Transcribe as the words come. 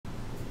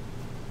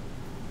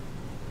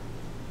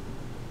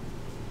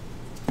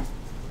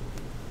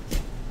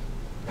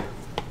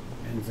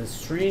The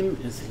stream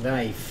is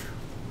live.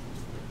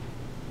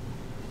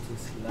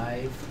 It's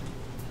live.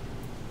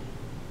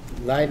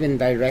 Live and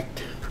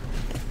direct.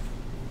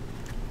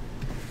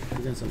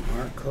 We got some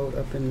art code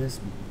up in this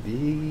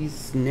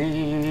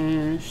business.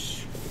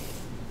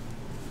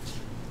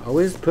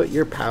 Always put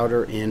your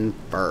powder in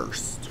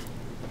first.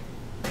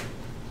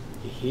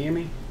 You hear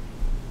me?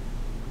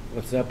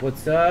 What's up?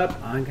 What's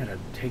up? I gotta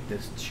take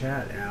this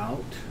chat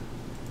out.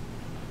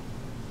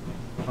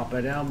 Pop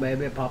it out,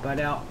 baby. Pop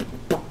it out.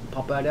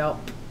 Pop it out.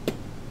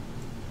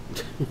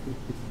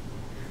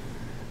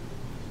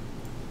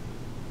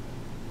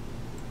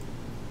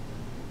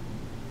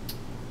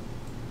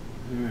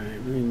 Alright,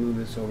 let me move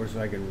this over so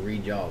I can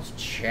read y'all's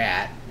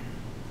chat.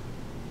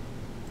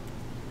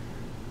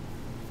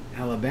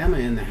 Alabama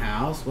in the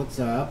house. What's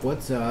up?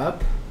 What's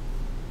up?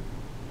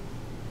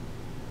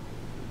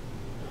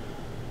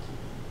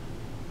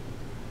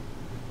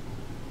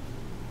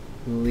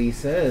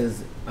 Lisa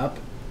is up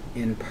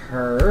in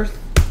Perth.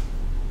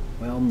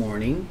 Well,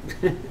 morning.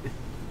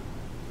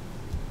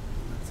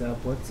 What's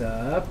up? What's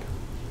up?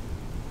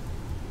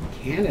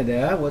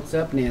 Canada. What's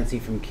up, Nancy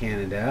from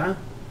Canada?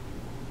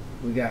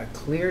 We got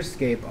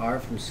Clearscape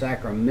art from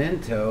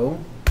Sacramento.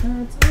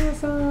 That's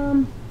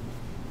awesome.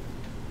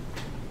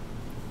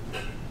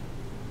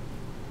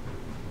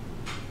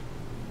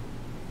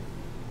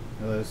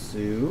 Hello,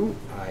 Sue.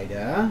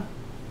 Ida.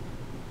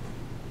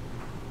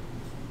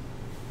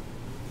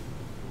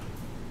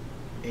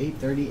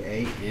 8:30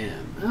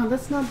 a.m. Oh,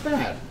 that's not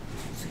bad.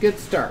 It's a good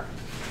start.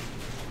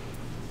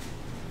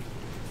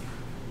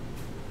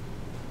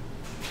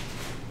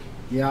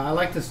 Yeah, I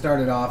like to start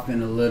it off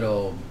in a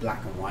little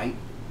black and white.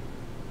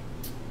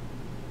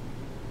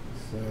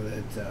 So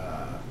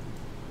that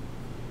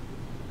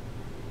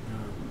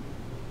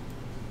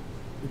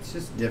it's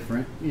just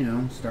different, you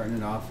know, starting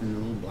it off in a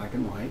little black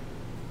and white.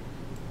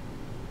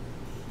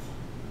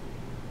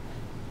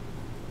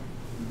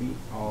 Be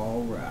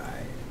all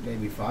right.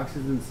 Baby Fox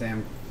is in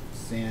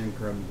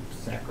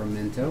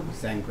Sacramento.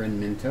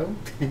 Sacramento.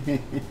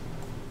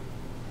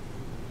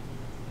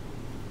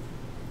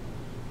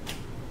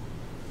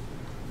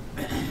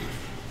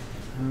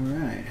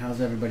 Alright,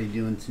 how's everybody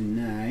doing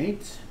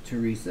tonight?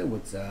 Teresa,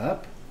 what's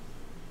up?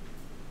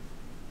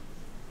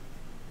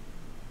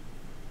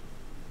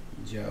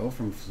 Joe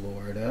from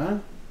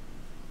Florida.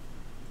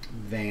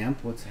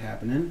 Vamp, what's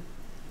happening?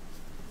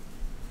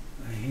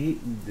 I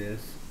hate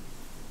this.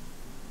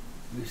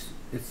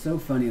 It's so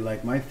funny,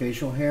 like my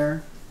facial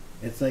hair,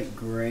 it's like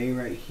gray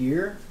right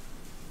here,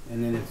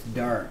 and then it's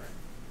dark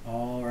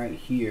all right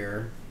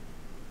here,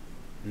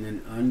 and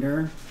then under,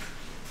 and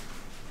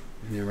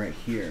then right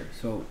here.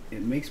 So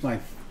it makes my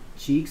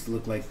cheeks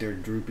look like they're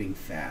drooping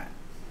fat.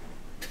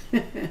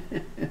 I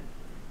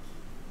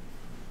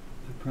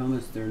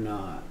promise they're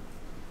not.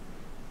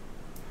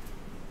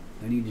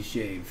 I need to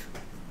shave.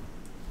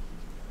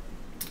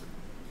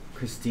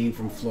 Christine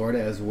from Florida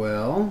as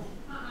well.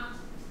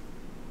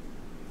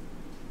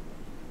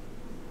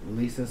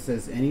 Lisa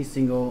says any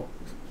single...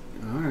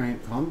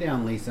 Alright, calm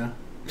down, Lisa.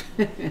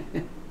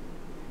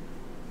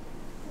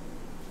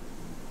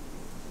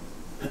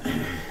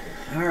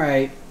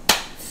 Alright,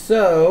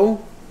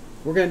 so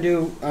we're going to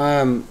do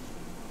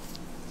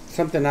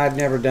something I've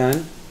never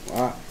done.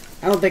 I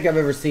don't think I've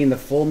ever seen the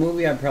full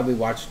movie. I've probably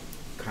watched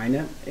kind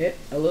of it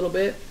a little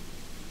bit.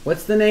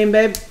 What's the name,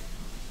 babe?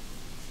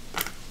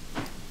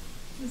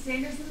 The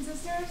Sanderson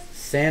sisters?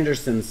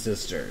 Sanderson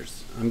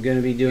sisters. I'm going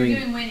to be doing...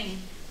 You're doing Winnie.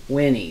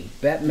 Winnie,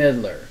 Bette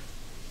Midler,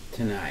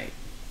 tonight.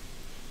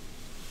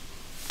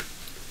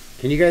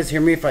 Can you guys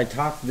hear me if I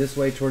talk this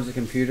way towards the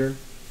computer?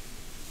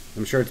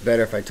 I'm sure it's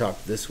better if I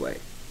talk this way.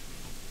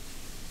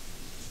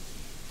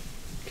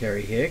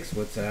 Carrie Hicks,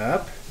 what's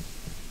up?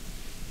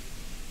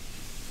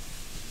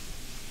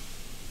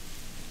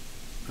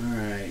 All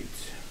right.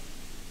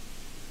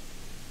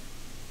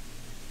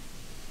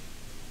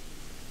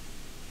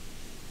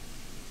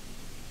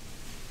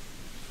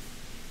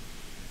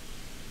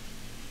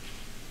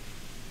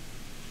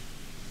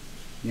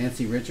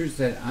 Nancy Richards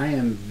said, I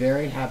am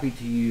very happy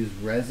to use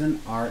resin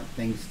art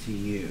thanks to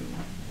you.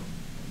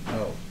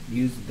 Oh,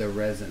 use the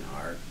resin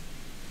art.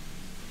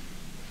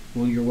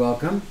 Well, you're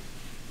welcome.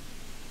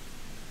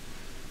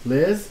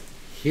 Liz,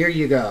 here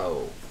you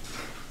go.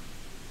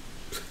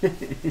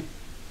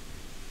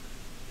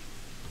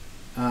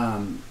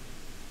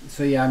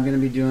 So yeah, I'm going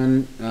to be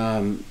doing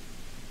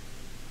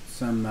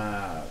some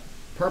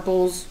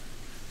purples,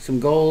 some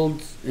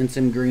golds, and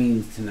some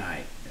greens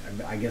tonight.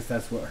 I guess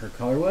that's what her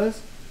color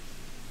was.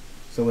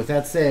 So with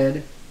that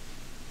said,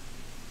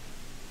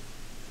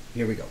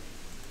 here we go.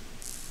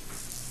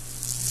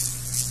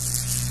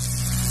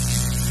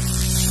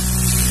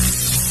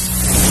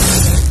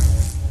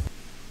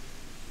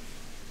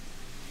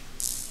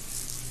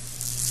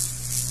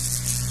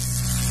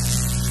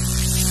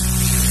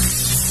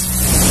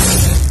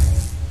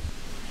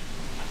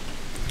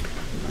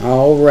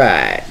 All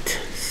right,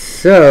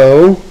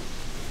 so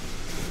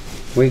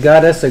we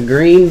got us a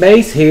green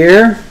base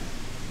here.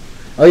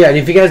 Oh yeah, and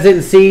if you guys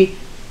didn't see,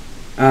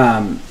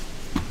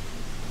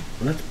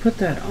 let's put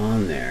that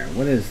on there.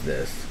 What is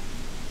this?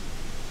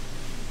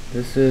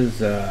 This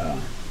is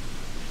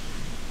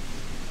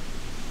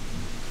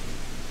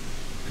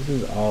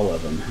all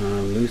of them,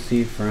 huh?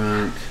 Lucy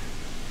front.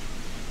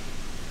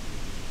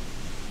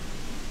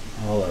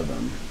 All of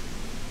them.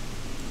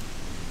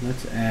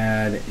 Let's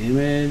add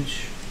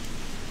image.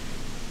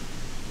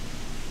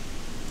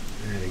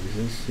 Add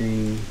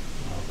existing.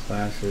 All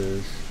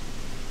classes.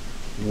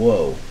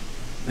 Whoa.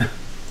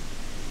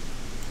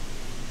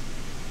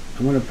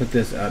 I'm going to put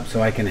this up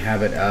so I can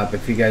have it up.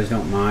 If you guys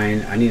don't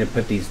mind, I need to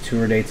put these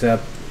tour dates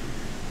up.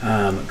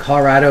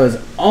 Colorado is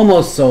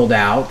almost sold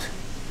out.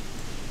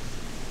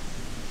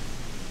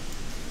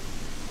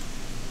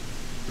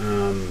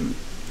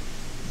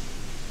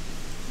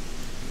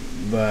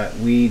 But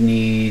we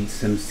need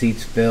some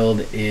seats filled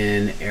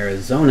in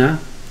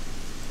Arizona.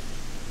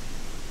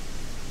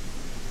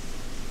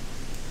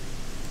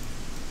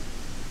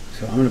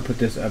 So I'm going to put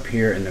this up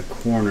here in the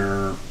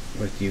corner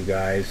with you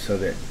guys so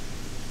that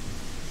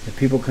if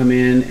people come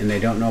in and they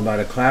don't know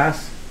about a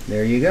class,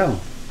 there you go.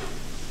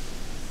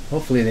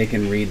 Hopefully they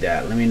can read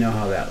that. Let me know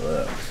how that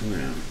looks. I'm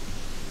going to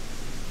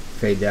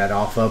fade that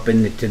off up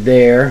into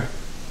there.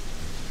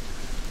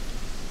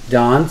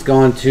 Don's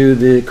going to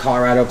the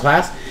Colorado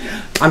class.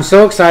 I'm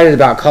so excited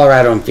about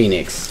Colorado and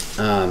Phoenix.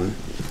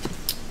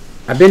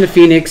 I've been to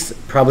Phoenix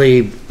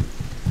probably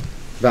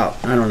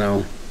about, I don't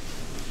know,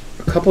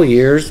 a couple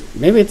years.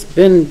 Maybe it's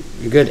been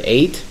a good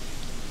 8.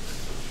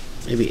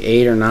 Maybe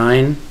 8 or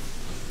 9.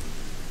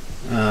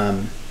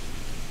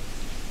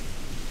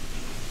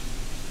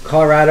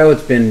 Colorado,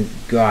 it's been,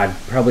 God,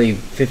 probably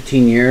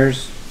 15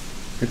 years.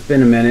 It's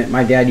been a minute.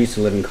 My dad used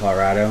to live in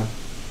Colorado.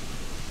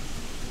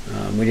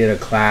 We did a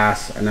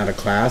class, not a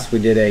class, we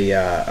did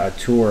a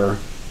tour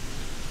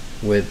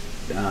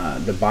with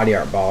the body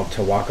art ball,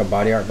 Tawaka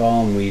body art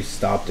ball, and we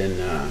stopped in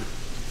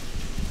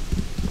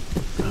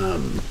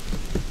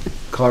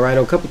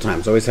Colorado a couple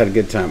times. Always had a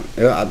good time.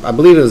 I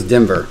believe it was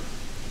Denver.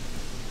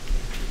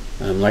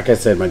 Like I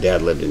said, my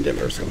dad lived in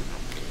Denver. So,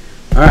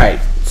 all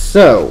right.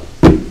 So,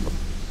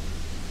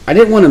 I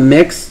didn't want to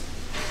mix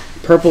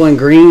purple and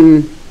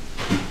green,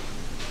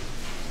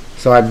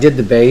 so I did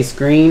the base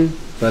green.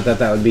 So I thought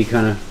that would be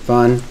kind of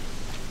fun.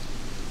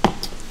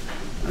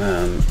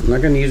 I'm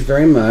not going to use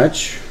very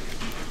much.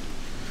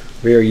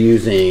 We are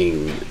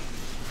using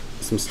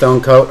some Stone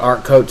Coat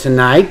Art Coat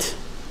tonight,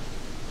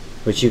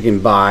 which you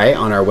can buy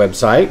on our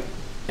website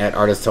at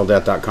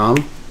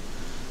artisttilldeath.com.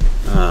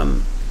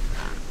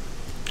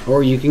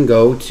 Or you can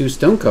go to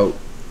stonecoat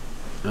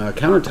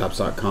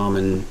countertops.com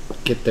and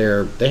get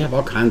their, they have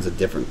all kinds of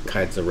different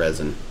kinds of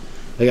resin.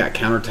 They got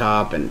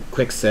countertop and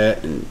quick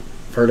set and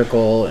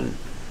vertical and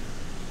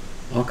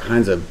all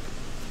kinds of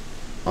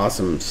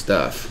awesome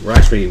stuff. We're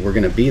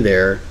going to be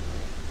there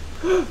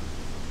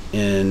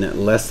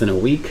in less than a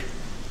week.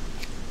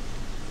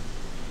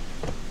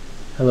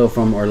 Hello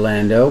from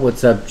Orlando.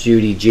 What's up,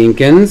 Judy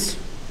Jenkins?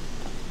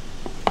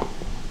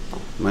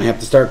 Might have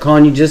to start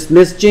calling you just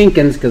Miss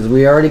Jenkins because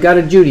we already got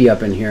a Judy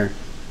up in here.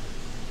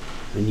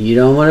 And you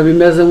don't want to be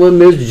messing with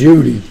Miss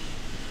Judy.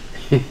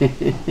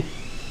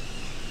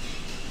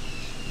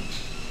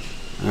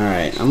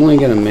 Alright, I'm only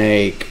gonna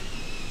make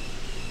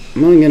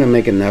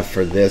enough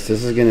for this.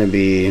 This is gonna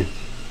be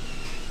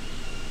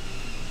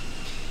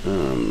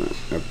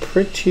a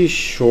pretty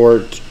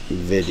short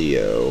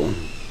video.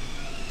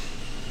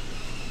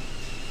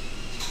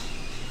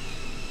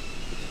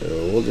 So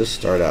we'll just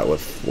start out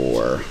with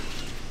 4.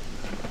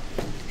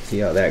 See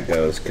how that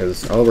goes,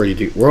 because all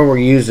we're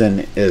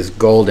using is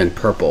gold and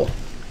purple.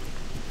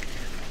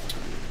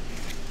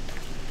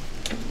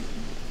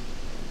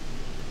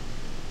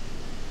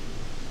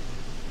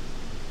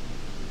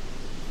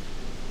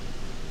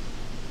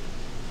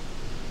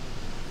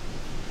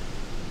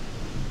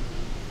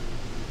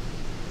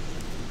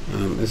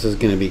 This is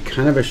going to be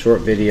kind of a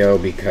short video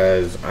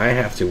because I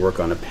have to work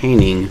on a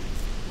painting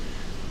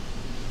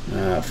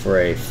for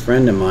a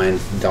friend of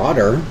mine's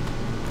daughter.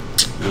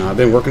 I've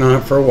been working on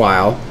it for a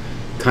while.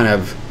 Kind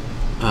of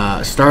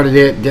started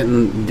it,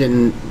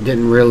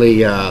 didn't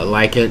really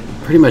like it.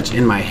 Pretty much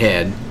in my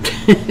head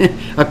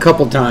a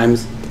couple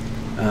times,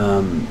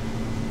 and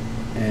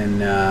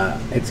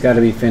it's got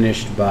to be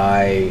finished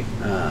by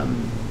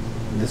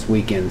this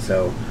weekend.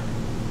 So,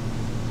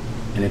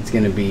 and it's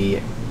going to be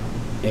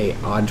a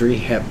Audrey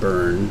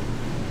Hepburn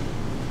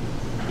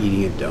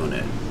eating a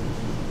donut.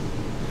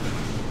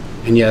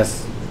 And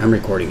yes, I'm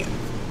recording it.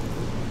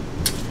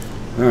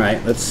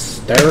 Alright, let's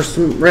stir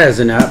some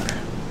resin up.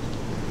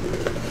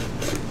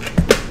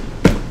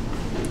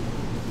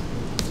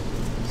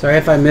 Sorry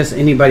if I miss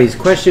anybody's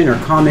question or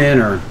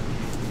comment or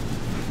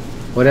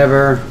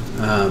whatever.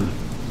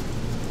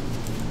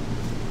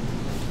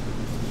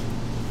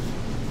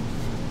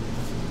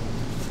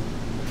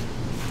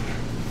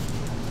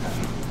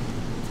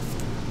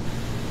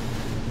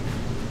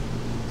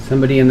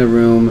 Somebody in the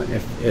room,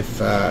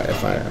 if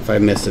I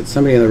miss it,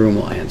 somebody in the room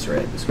will answer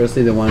it,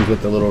 especially the ones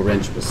with the little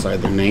wrench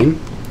beside their name.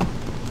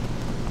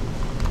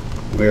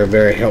 We are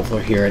very helpful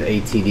here at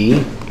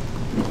ATD.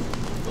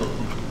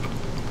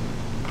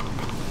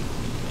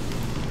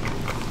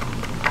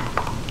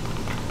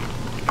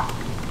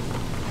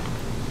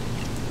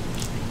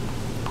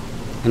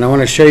 And I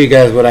want to show you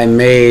guys what I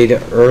made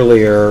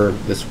earlier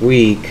this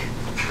week.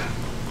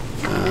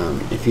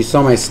 If you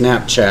saw my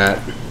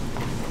Snapchat,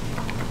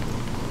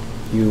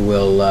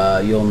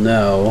 you'll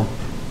know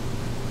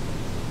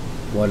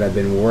what I've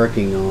been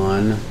working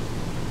on.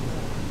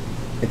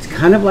 It's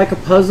kind of like a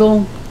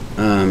puzzle.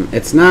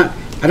 It's not.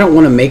 I don't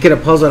want to make it a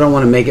puzzle. I don't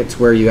want to make it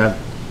to where you have.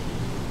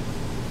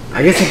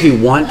 I guess if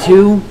you want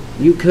to,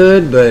 you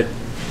could, but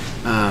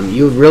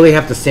you would really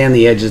have to sand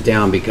the edges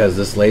down because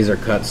this laser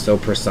cut's so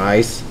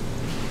precise.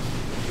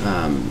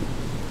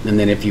 And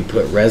then if you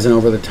put resin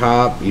over the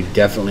top, you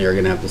definitely are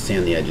going to have to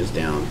sand the edges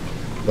down.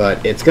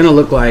 But it's going to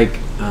look like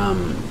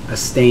a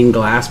stained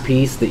glass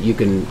piece that you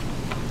can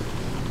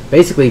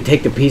basically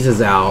take the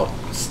pieces out,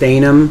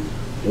 stain them,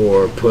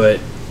 or put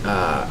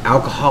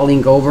alcohol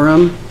ink over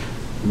them,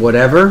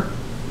 whatever.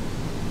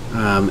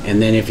 And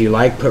then if you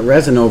like, put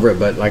resin over it.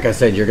 But like I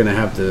said, you're going to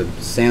have to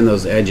sand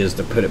those edges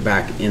to put it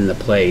back in the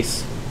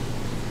place.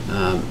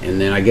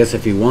 And then I guess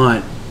if you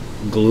want,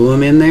 glue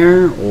them in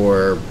there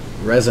or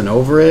resin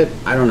over it.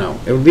 I don't know.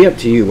 It would be up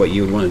to you what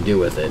you would want to do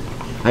with it.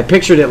 I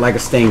pictured it like a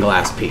stained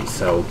glass piece,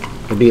 so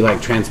it'd be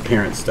like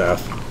transparent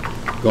stuff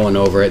going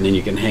over it, and then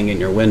you can hang it in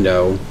your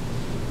window.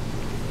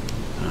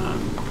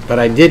 But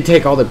I did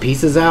take all the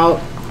pieces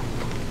out,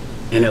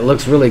 and it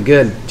looks really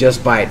good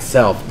just by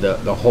itself. The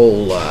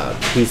whole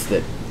piece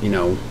that, you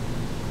know,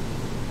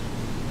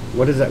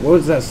 what is that? What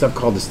was that stuff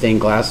called? The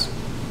stained glass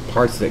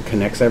parts that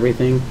connects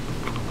everything.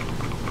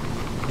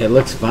 It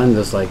looks fun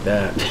just like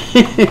that.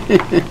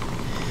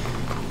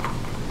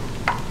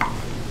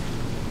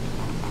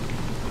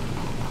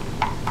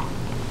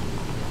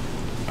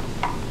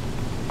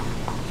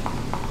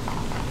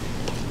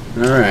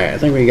 Alright, I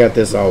think we got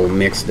this all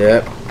mixed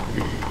up.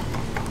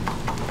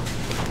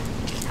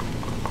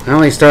 I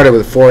only started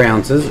with 4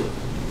 ounces.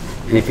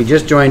 And if you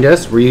just joined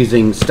us, we're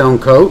using Stone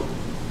Coat,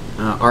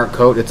 Art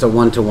Coat. It's a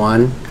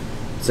 1-to-1.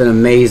 It's an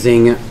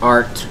amazing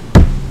art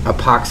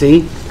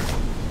epoxy.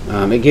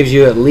 It gives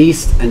you at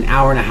least an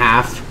hour and a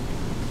half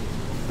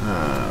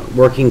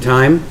working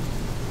time.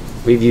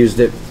 We've used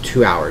it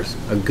 2 hours,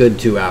 a good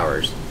 2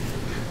 hours,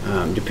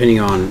 depending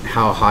on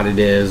how hot it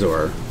is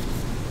or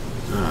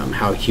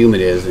how humid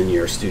it is in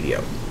your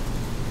studio.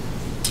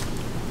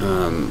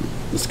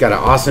 It's got an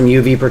awesome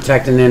UV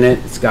protectant in it.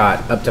 It's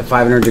got up to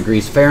 500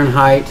 degrees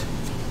Fahrenheit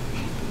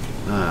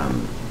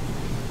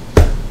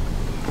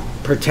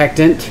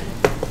protectant,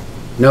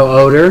 no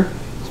odor.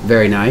 It's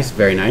very nice,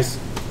 very nice.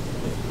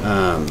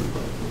 And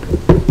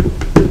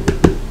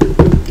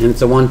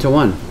it's a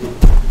 1-to-1,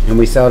 and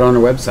we sell it on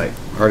our website,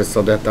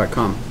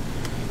 artistselldeath.com.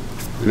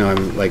 I know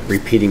I'm like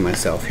repeating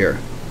myself here.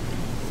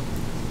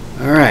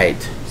 All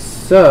right,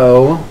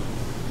 so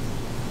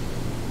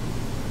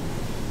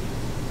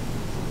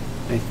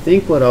I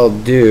think what I'll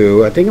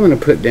do, I think I'm going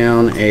to put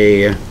down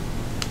a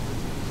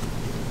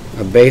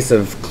base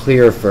of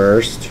clear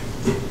first,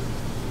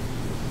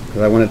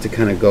 because I want it to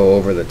kind of go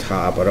over the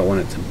top. I don't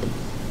want it to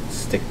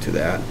stick to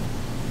that.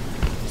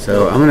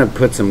 So I'm going to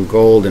put some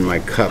gold in my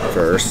cup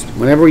first.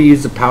 Whenever we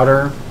use the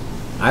powder,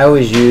 I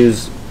always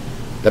use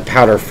the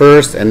powder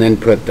first and then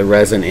put the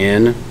resin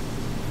in.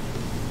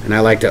 And I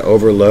like to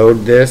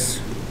overload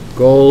this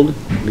gold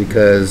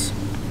because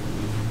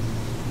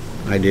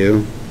I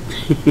do.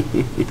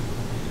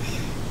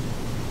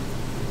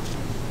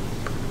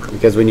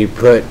 Because when you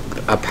put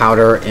a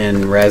powder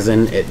in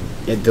resin, it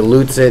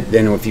dilutes it.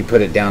 Then if you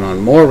put it down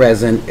on more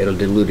resin, it'll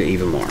dilute it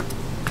even more.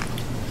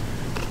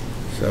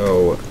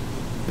 So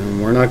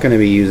we're not going to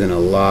be using a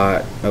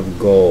lot of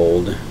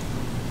gold.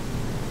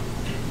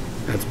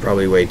 That's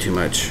probably way too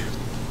much.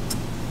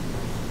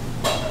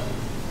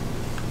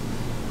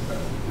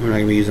 We're not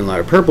going to be using a lot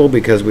of purple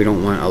because we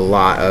don't want a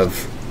lot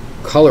of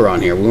color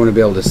on here. We want to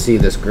be able to see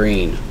this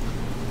green.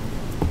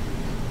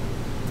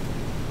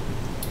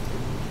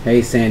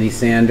 Hey Sandy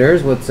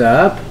Sanders, what's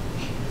up?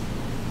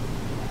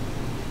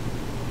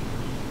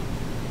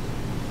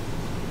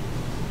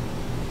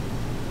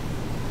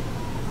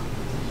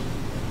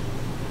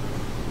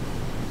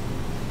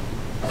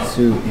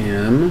 Sue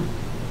M.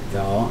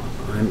 Y'all,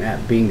 I'm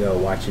at bingo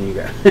watching you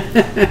guys. Well,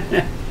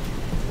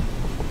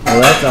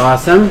 that's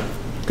awesome.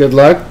 Good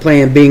luck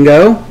playing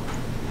bingo.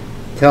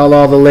 Tell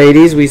all the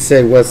ladies we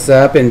said what's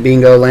up in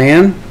bingo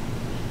land.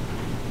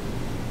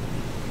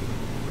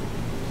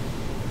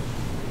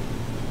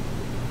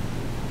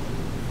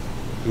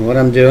 And what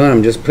I'm doing,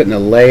 I'm just putting a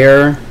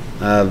layer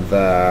of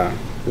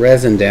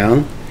resin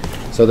down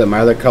so that my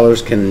other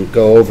colors can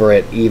go over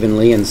it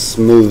evenly and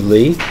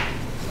smoothly.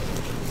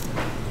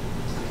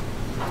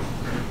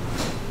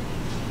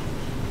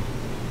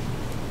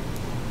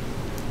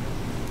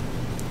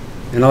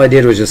 And all I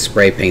did was just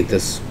spray paint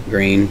this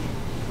green.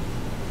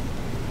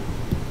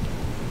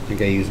 I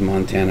think I used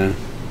Montana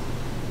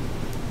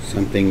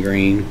something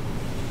green.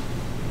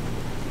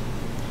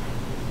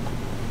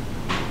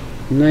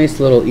 Nice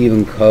little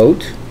even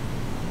coat.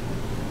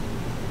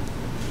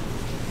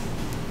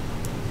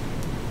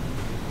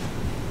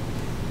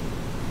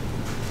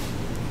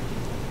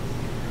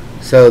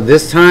 So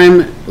this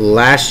time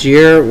last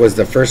year was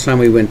the first time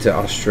we went to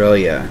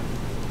Australia.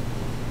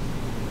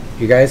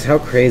 You guys, how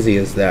crazy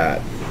is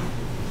that?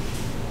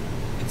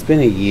 It's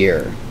been a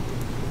year.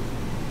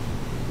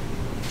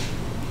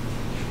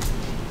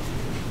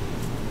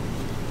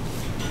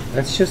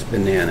 That's just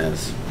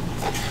bananas.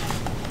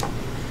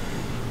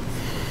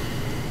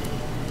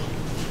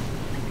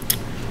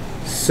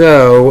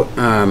 So,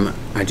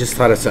 I just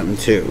thought of something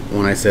too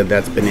when I said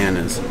that's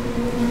bananas.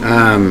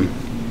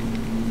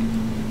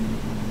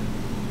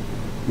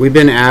 We've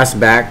been asked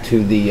back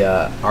to the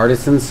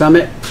Artisan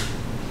Summit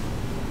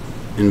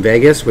in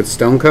Vegas with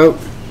Stonecoat.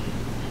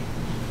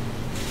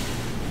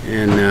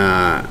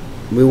 And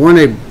we want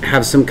to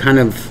have some kind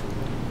of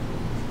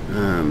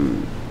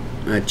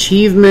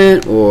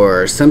achievement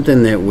or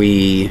something that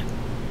we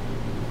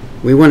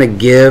want to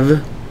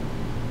give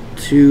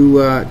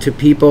to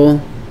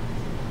people.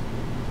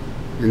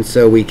 And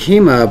so we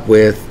came up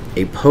with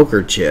a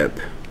poker chip.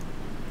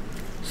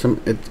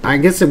 I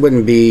guess it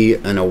wouldn't be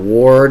an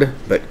award,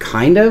 but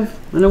kind of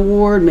an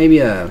award.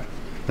 Maybe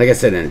like I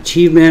said, an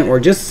achievement or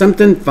just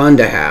something fun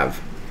to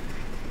have.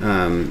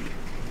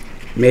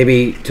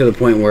 Maybe to the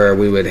point where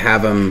we would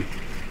have them,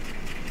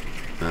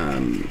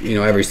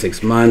 every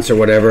 6 months or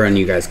whatever, and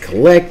you guys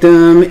collect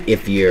them.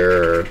 If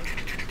you,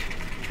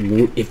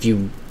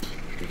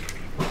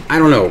 I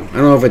don't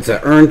know if it's an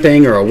earn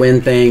thing or a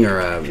win thing or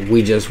a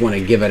we just want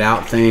to give it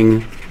out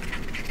thing.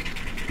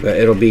 But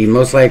it'll be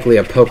most likely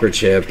a poker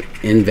chip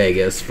in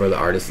Vegas for the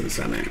Artisan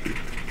Summit.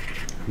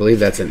 I believe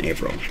that's in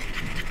April.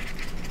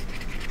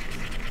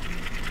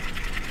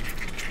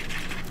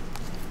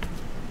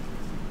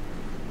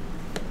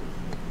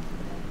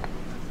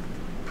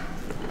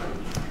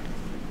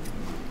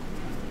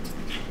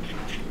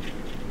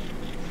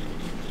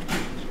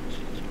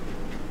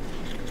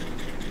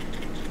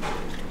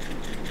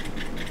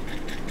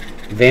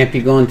 Vamp,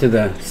 you going to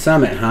the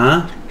summit,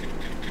 huh?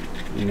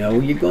 You know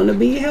you're going to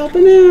be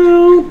helping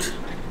out.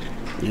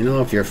 You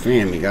know, if you're a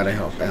fan, you got to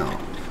help out.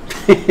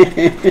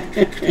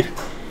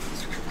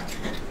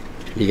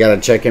 You got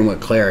to check in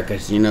with Claire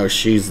because,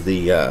 she's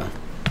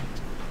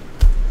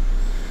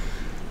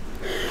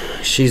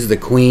the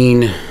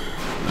queen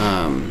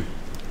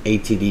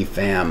ATD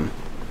fam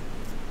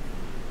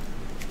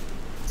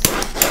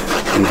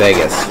in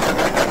Vegas.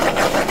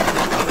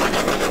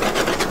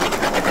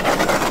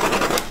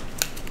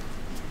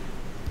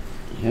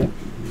 Yep,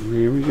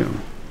 here we go.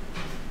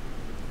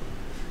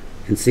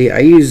 And see,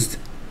 I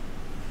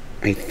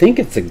think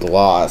it's a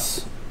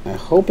gloss. I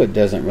hope it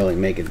doesn't really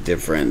make a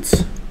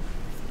difference.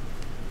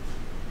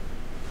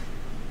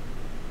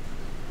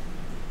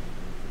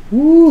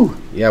 Woo!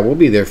 Yeah, we'll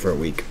be there for a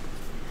week.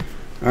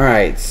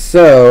 Alright,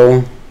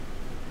 so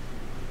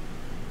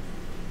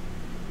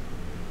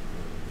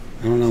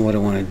I don't know what I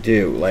want to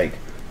do. Like,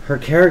 her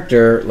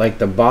character, like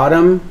the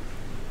bottom.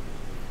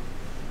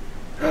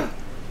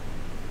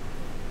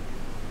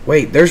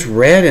 Wait, there's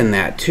red in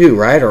that too,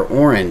 right? Or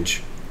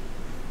orange.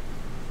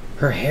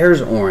 Her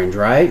hair's orange,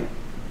 right?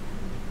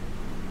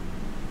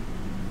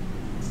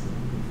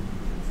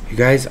 You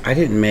guys, I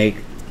didn't make...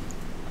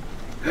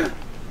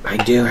 I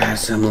do have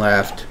some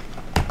left.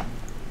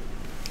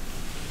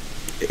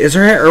 Is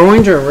her hair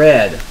orange or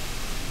red?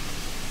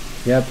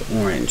 Yep,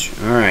 orange.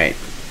 Alright.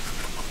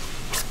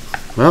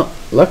 Well,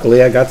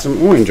 luckily I got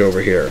some orange over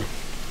here.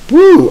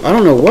 Woo! I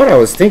don't know what I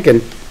was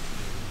thinking.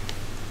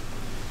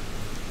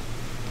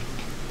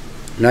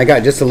 And I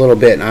got just a little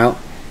bit. And I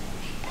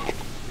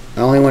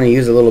only want to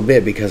use a little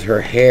bit because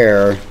her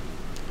hair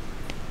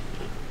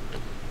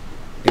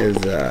is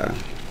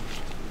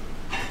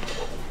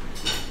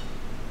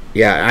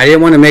yeah, I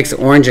didn't want to mix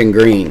orange and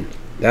green.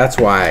 That's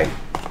why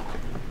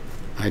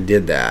I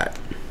did that.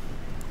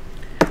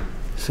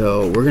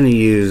 So we're going to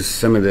use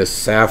some of this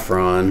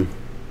saffron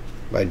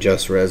by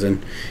Just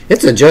Resin.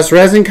 It's a Just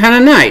Resin kind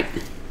of night.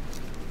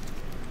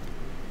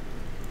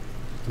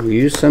 We'll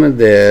use some of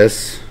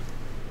this.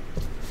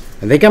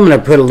 I think I'm going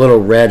to put a little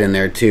red in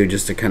there too,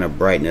 just to kind of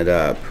brighten it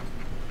up.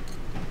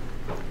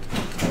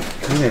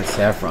 Look at that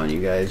saffron,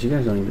 you guys. You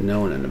guys don't even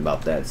know anything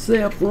about that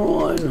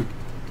saffron.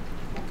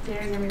 They're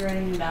going to be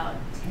running about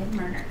 10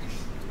 murders.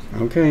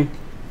 Okay.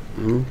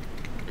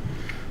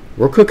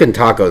 We're cooking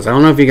tacos. I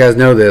don't know if you guys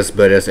know this,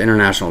 but it's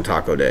International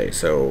Taco Day,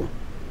 so...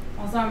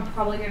 Also, I'm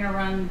probably going to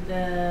run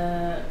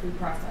the food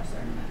processor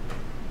in a minute.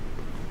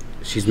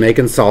 She's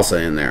making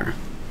salsa in there.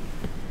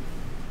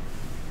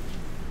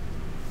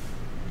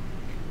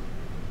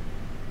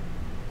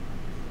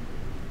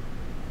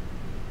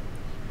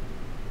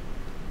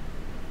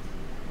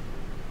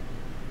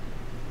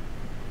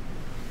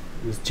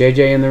 Is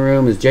JJ in the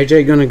room? Is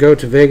JJ going to go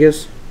to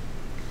Vegas?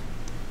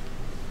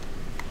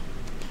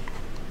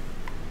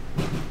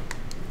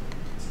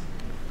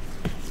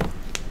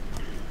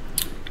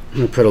 I'm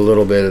going to put a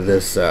little bit of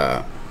this.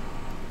 No,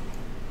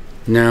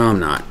 I'm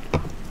not.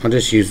 I'll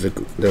just use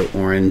the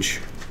orange.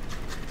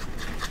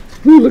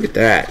 Ooh, look at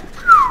that.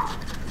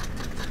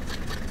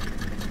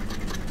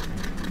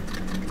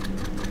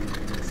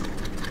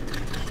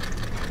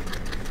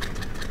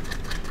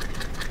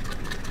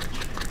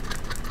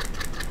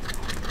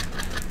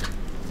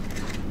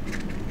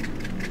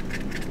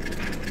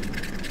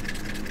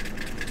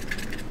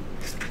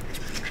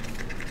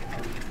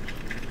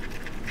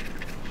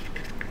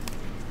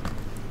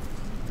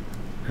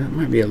 That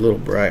might be a little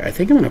bright. I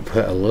think I'm going to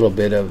put a little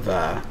bit of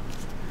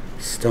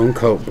Stone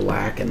Coat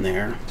Black in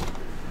there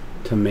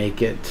to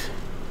make it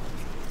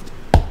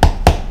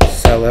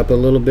sell up a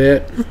little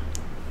bit.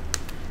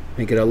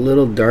 Make it a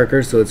little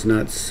darker so it's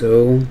not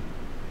so...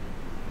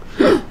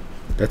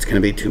 That's going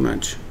to be too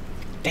much.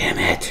 Damn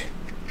it.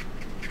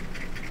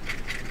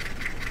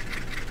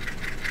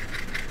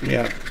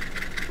 Yeah.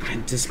 I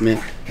just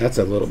meant... That's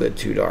a little bit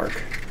too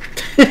dark.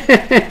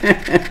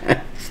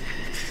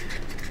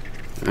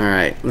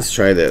 Alright, let's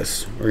try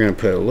this. We're going to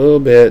put a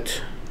little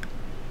bit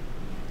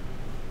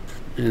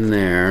in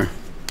there.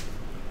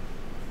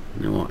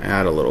 And then we'll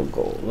add a little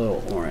gold, a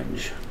little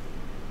orange.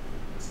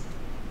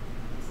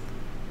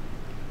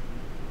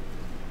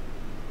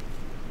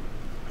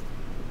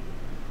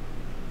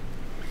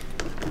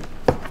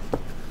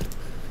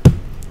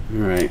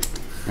 Alright,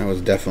 that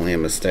was definitely a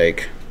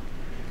mistake.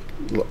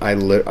 I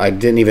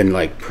didn't even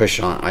like push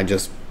on, I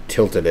just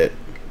tilted it.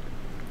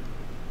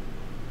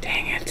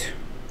 Dang it.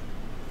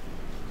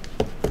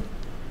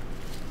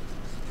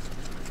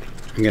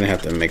 I'm gonna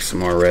have to mix some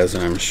more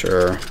resin, I'm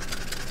sure.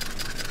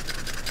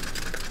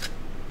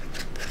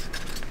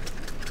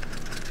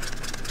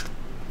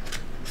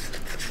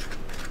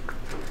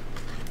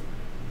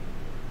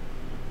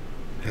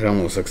 It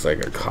almost looks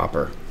like a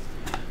copper.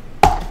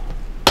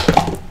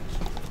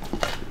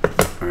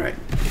 Alright,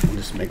 I'll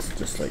just mix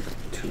just like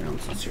 2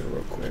 ounces here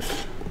real quick.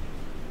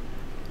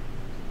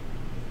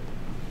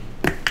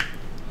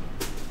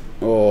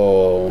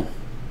 Oh,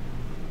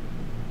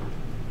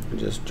 I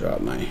just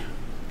dropped my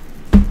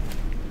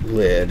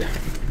lid.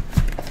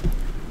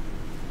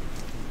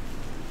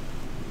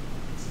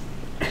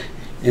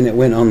 And it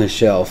went on the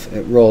shelf.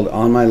 It rolled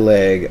on my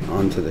leg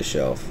onto the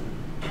shelf.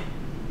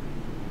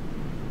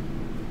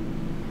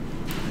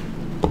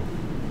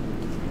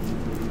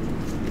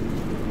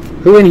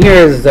 Who in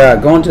here is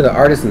going to the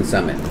Artisan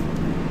Summit?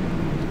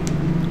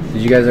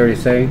 Did you guys already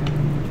say?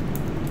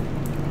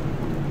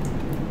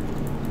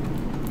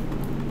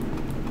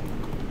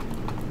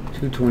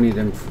 $220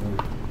 then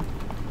 4.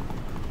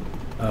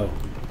 Oh,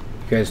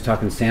 you guys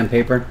talking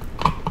sandpaper?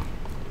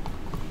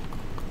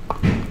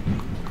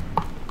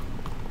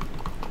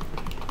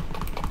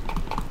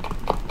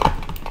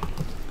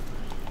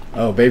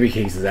 Oh, Baby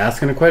Cakes is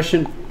asking a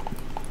question.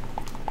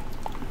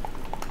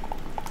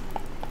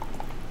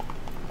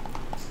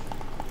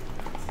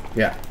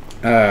 Yeah.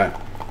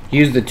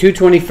 Use the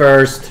 220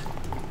 first,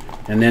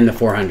 and then the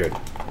 400.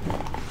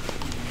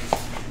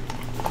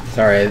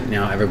 Sorry,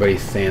 now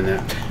everybody's saying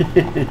that.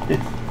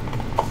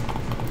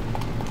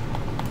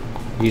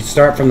 You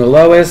start from the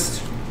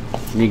lowest,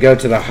 and you go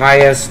to the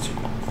highest.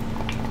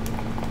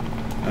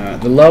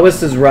 The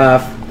lowest is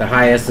rough, the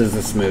highest is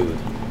the smooth.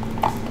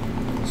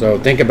 So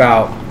think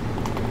about,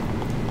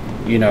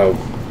 you know,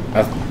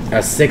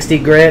 a 60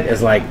 grit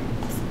is like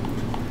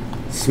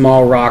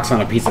small rocks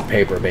on a piece of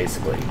paper,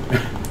 basically.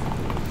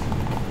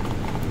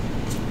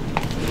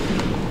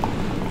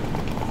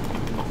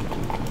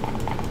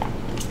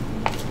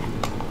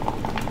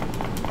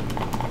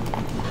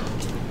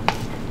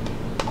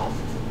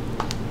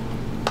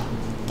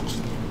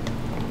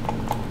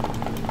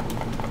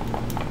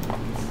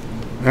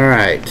 All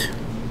right.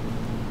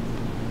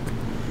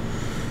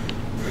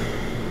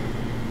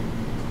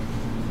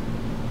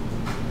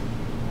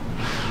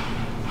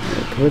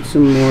 Put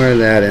some more of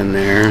that in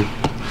there.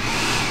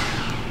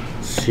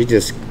 She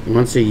just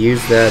wants to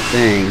use that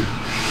thing.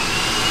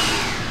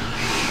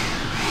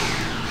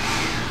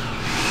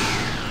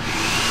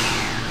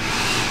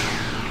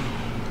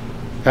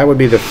 That would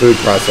be the food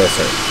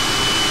processor.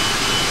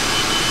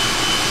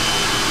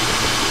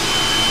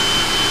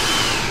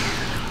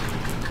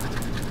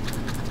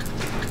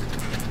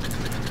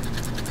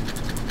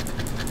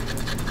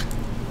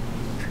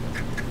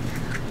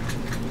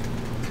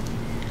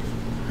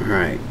 All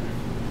right.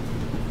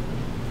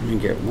 Let me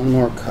get one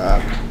more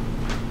cup.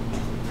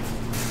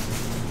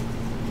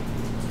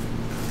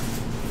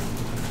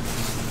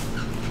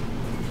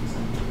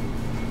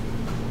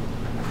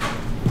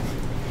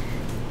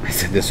 I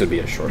said this would be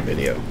a short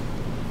video.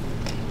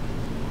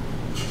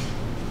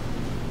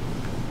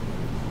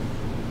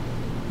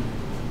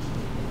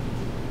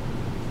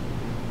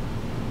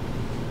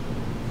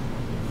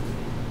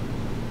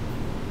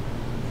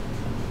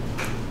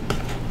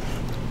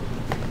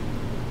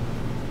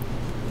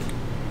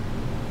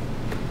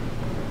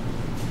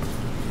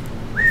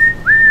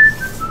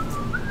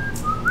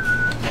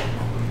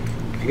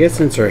 I guess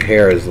since her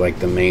hair is like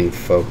the main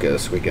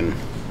focus, we can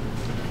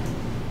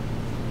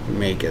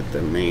make it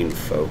the main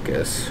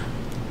focus.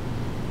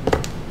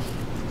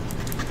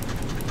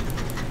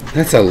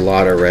 That's a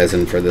lot of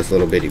resin for this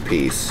little bitty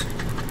piece.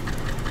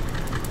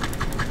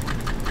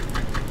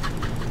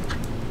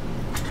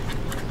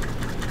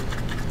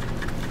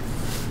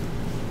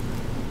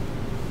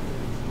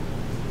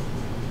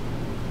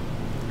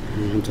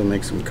 I'll have to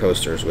make some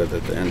coasters with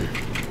it then.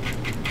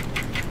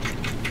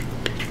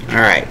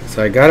 Alright,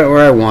 so I got it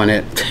where I want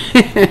it.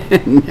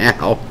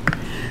 Now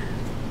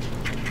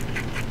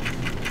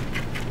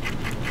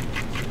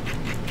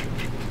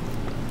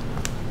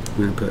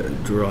I'm going to put a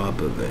drop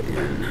of it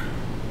in.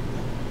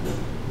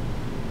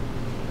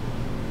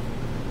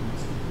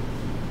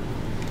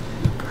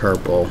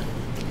 purple.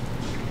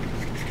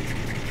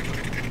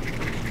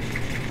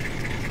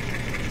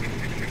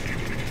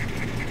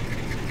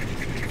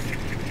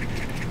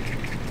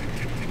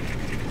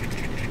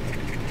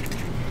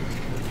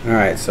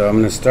 Alright, so I'm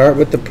going to start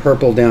with the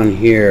purple down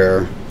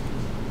here.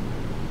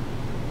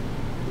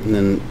 And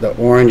then the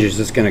orange is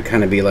just going to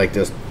kind of be like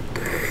this.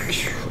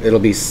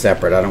 It'll be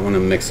separate. I don't want to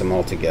mix them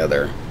all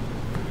together.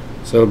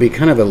 So it'll be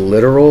kind of a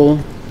literal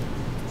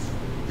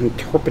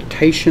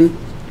interpretation,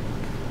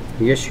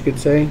 I guess you could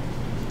say.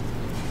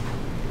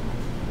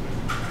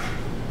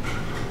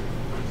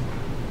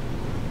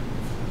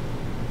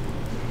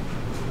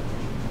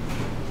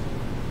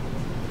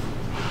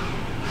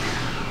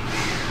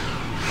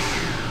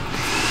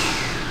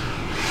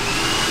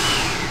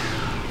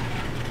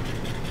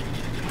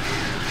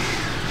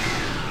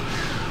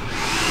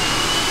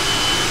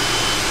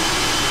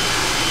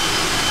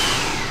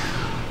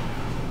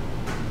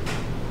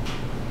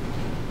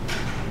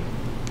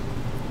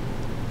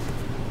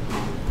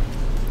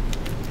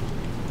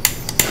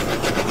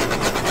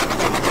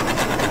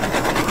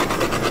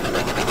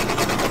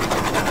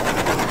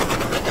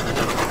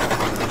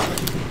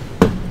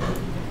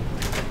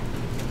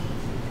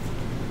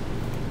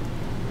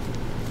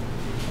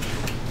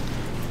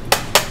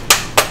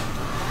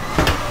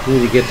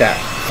 Need to get that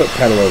foot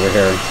pedal over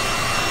here.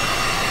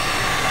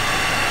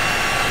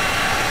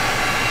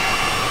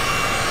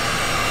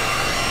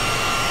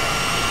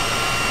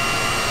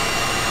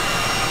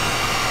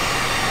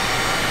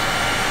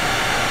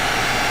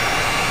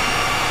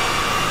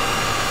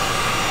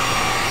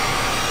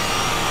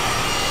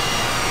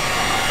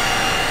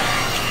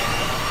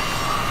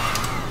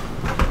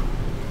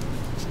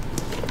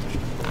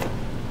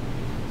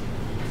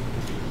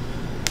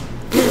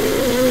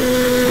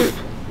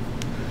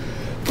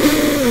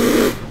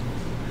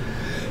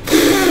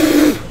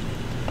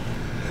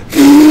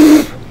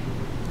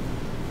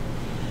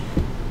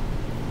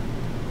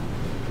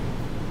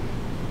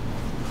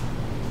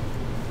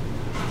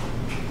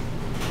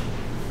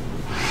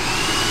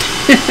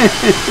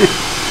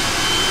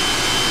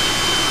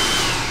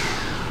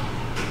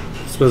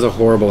 This was a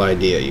horrible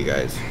idea, you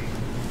guys.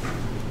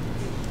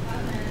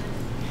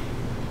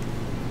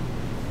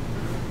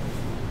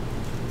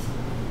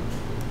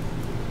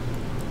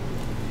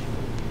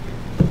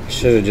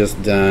 Should have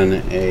just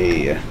done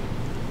a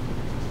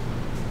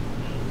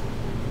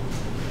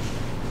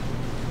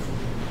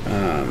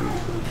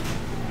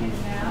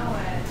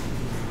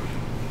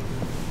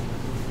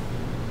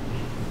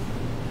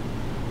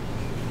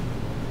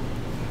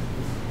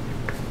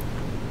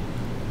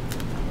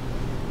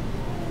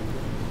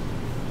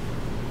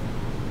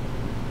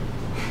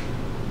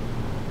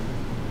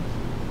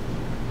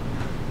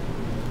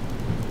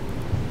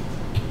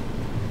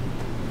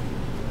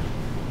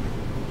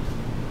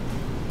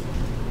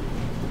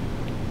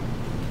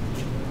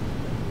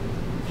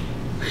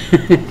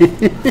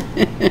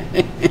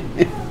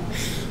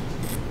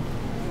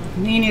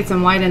You need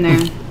some white in there.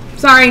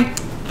 Sorry.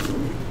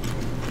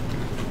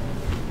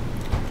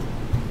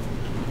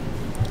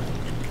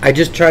 I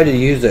just tried to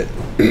use it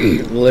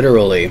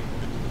literally,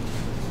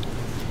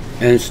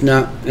 and it's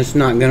not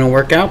gonna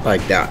work out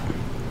like that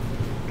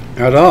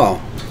at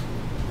all.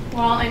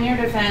 Well, in your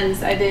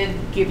defense, I did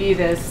give you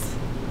this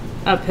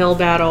uphill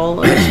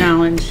battle of a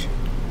challenge.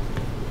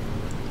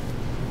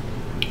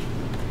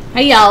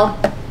 Hey, y'all.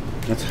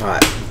 That's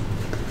hot.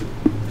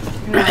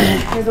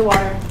 Here's the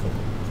water.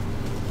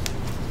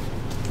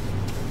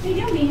 How you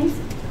doing, Beans?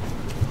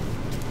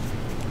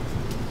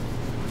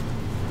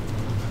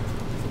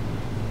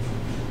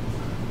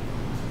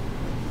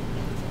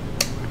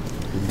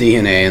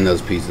 DNA in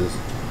those pieces.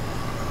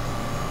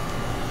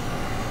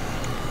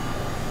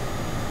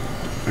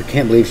 I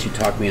can't believe she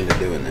talked me into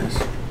doing this.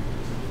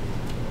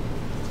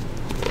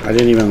 I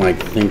didn't even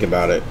like think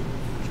about it.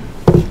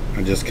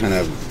 I just kind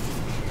of,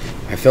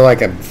 I feel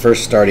like I'm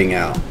first starting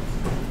out.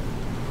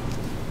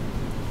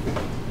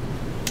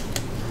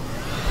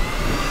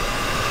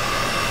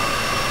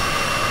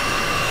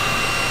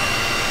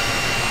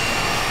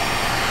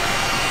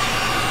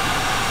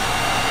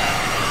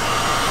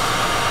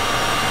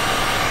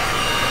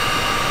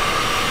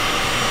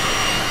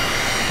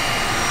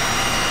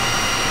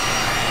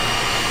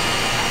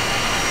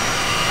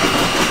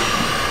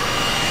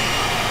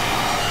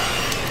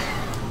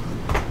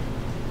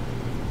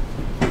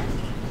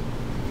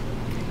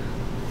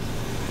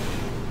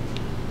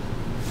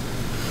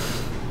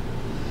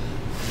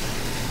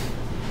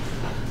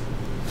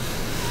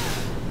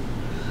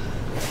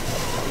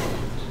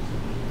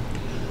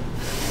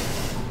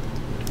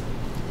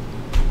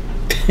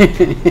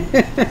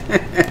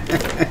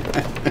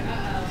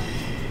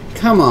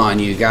 Come on,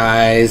 you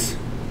guys.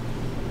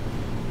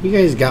 You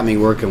guys got me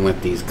working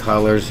with these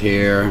colors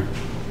here.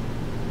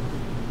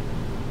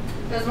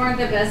 Those weren't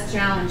the best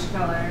challenge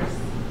colors.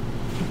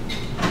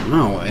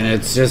 No, and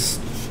it's just...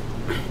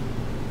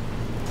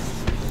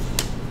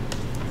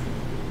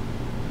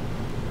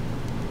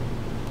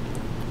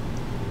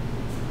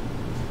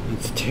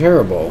 It's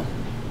terrible.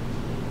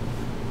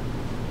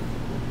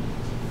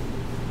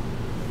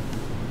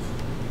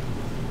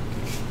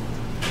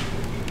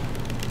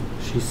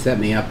 She set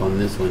me up on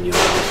this one, y'all.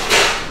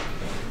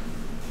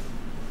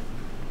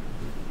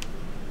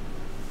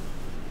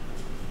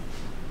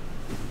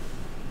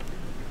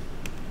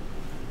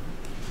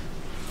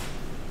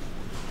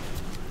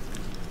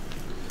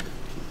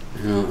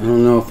 I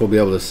don't know if we'll be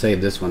able to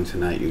save this one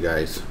tonight, you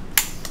guys.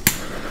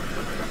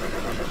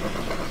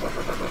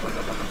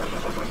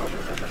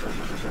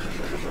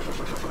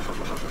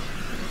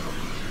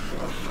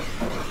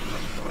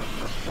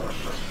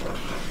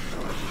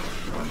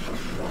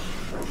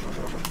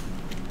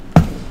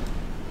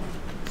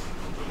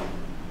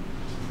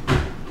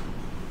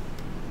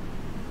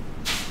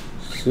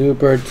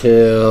 Super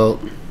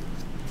tilt.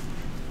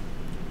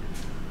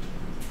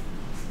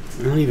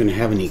 I don't even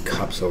have any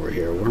cups over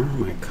here. Where are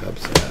my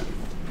cups at?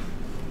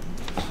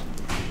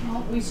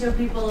 Well, we show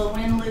people a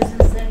win,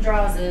 loses, and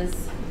drawses.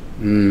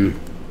 You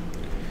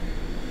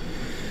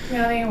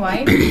have any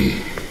white?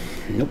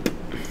 Nope.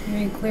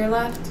 Any clear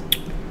left?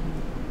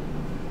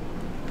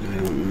 I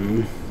don't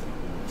know.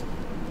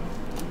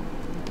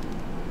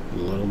 A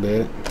little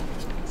bit.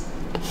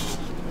 I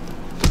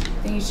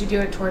think you should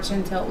do a torch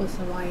and tilt with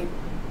some white.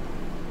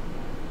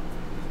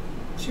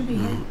 Should be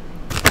here.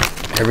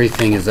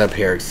 Everything is up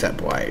here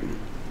except white.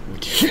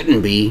 It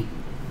shouldn't be.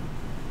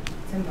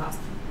 It's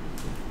impossible.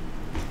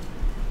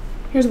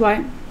 Here's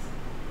white.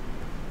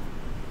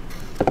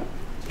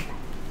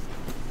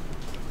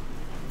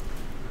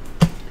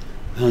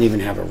 I don't even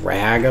have a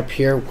rag up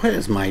here. What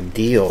is my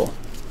deal?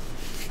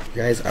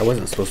 Guys, I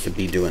wasn't supposed to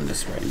be doing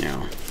this right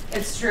now.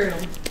 It's true.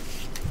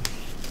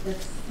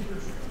 It's super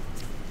true.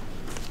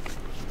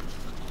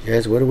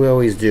 Guys, what do we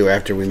always do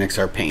after we mix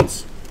our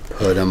paints?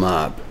 Put them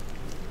up.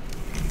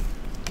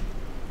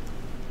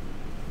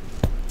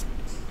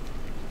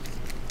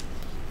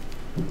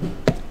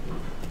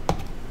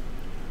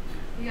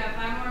 We got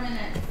 5 more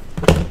minutes.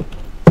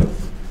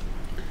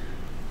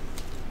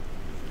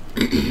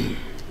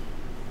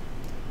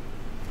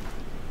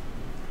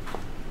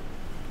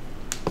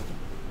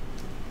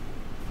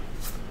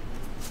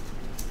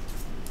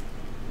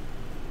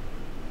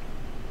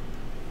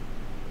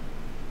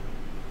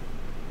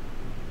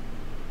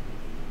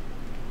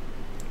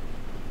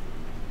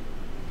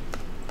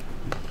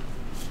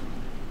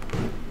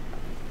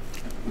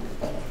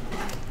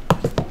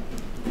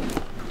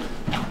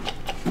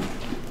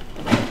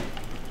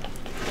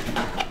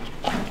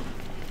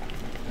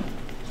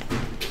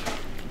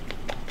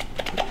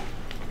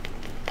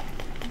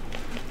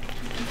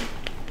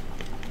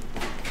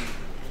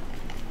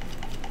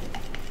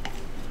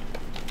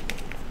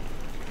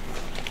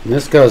 And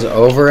this goes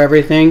over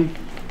everything,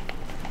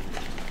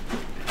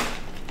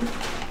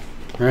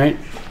 right?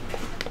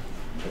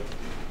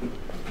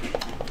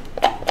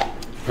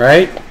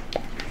 Right?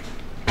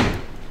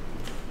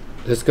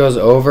 This goes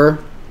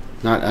over,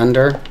 not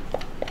under.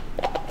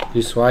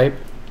 You swipe.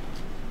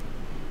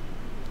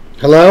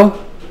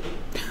 Hello?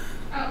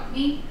 Oh,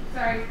 me?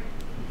 Sorry.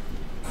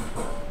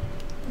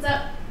 What's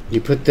up?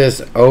 You put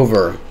this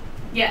over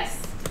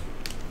Yes.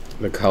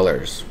 the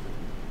colors.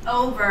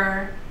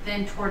 Over,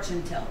 then torch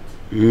and tilt.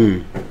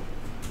 Mm.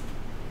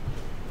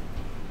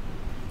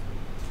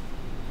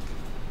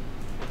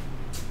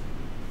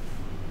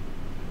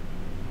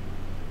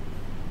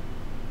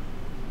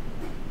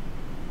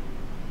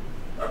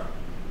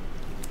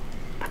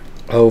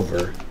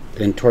 Over,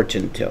 then torch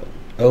and tilt.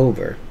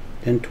 Over,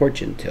 then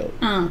torch and tilt.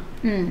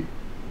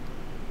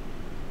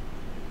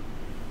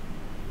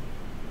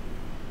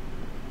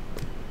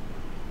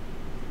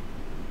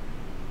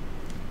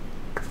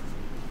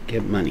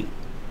 Get money.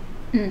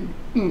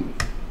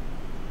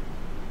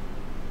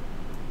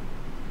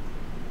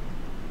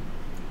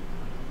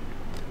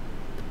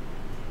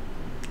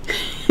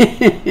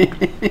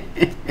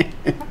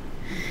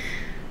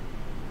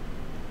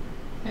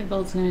 My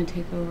belt's gonna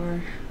take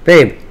over.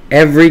 Babe,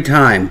 every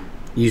time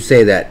you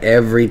say that,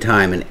 every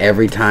time, and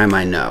every time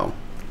I know.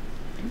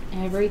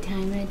 Every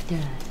time it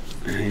does.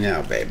 I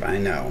know, babe, I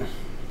know.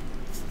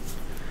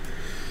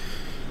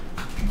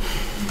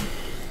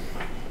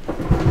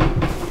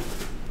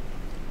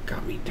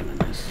 Got me doing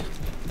this.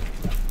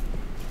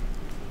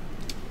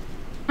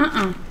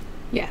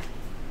 Yeah.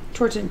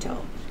 Torch and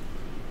tilt.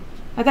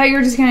 I thought you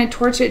were just gonna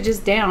torch it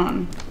just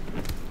down.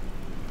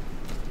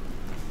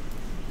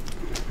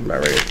 I'm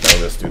about ready to throw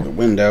this through the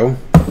window.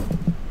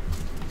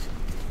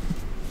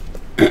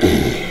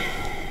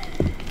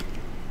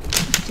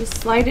 Just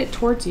slide it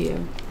towards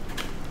you.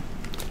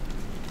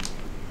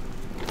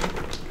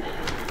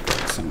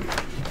 Some.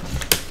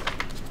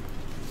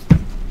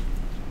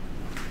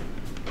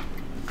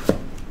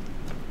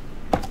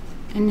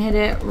 And hit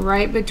it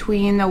right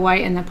between the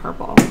white and the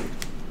purple.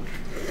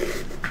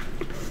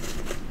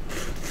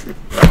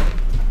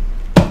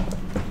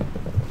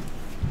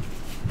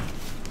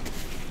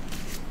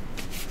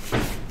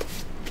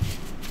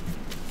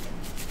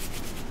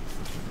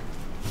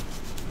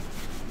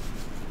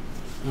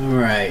 All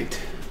right.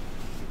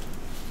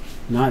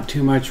 Not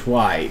too much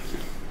white.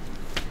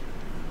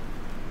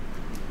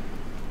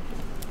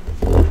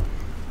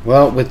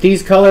 Well, with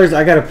these colors,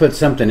 I got to put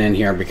something in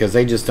here because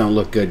they just don't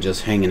look good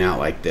just hanging out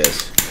like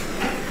this.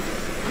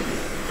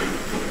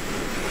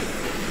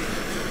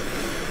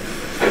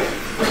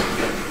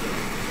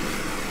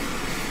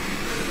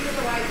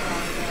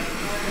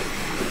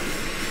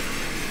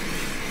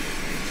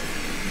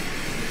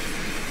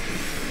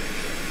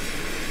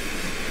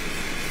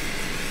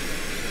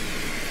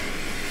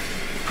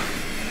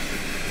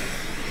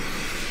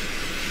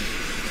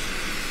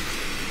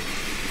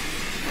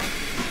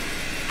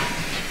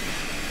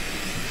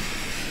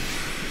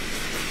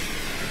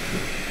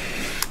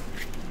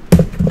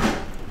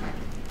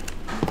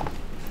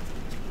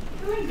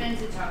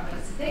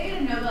 chocolates. Did they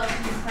get a Nobel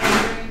Peace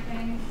Prize or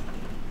anything?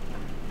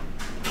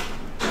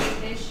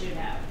 They should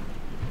have.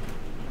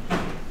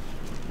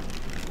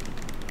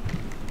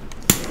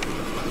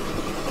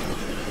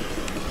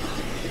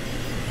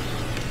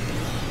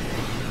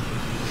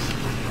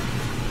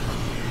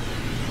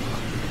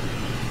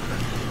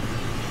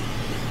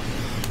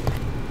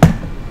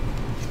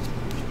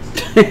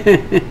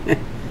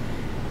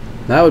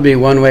 That would be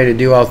one way to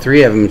do all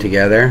three of them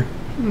together.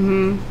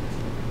 Mm-hmm.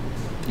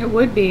 It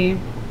would be.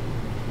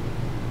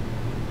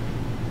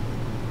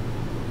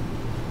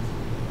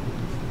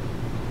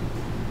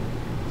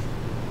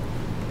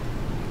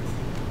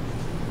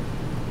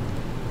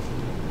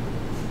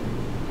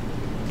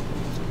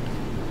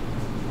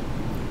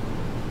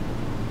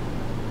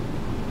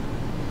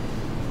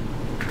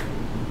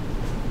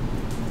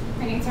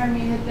 Anytime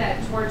you hit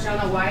that torch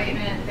on the white and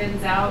it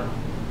thins out,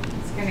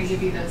 it's going to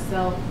give you those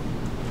silk.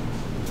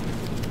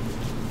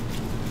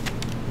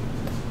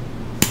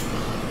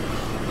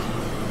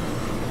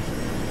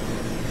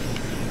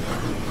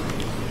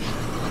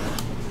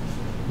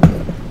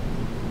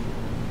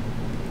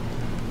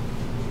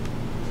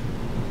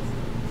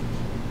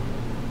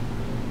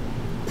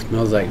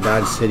 Smells like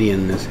Dodge City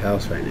in this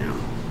house right now.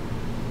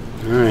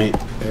 Alright,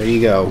 there you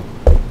go.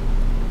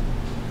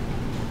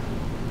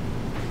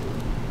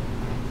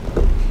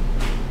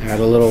 Add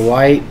a little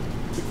white.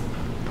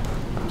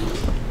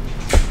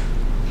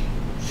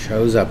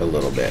 Shows up a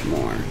little bit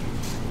more.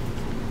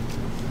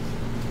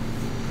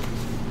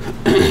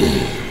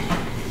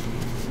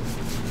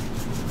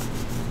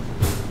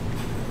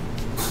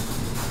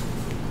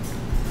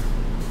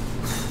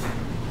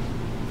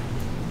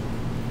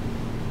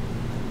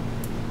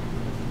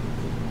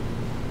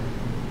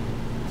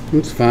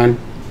 It's fun,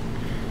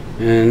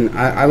 and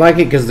I like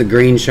it because the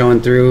green's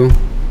showing through,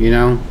 you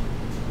know,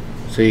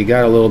 so you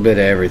got a little bit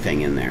of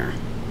everything in there.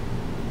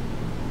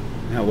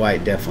 That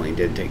white definitely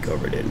did take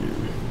over, didn't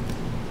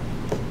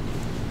it?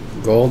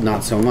 Gold,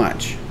 not so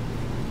much.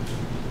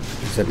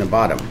 It's at the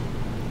bottom.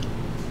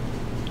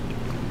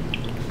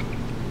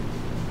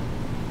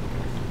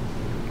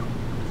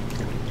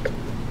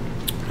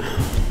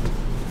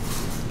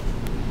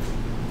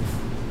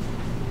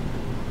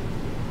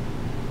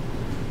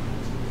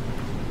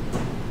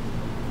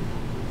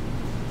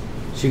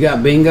 She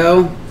got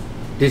bingo?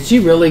 Did she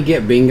really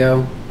get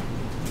bingo?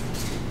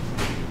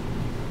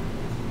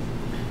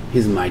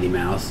 He's a Mighty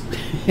Mouse.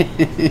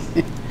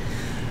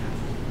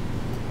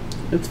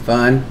 It's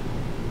fun.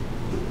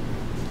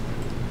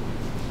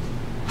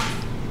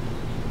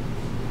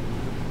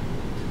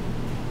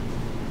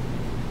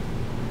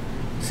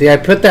 See, I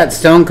put that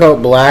Stone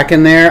Coat black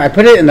in there. I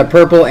put it in the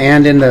purple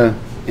and in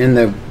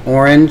the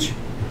orange,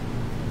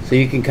 so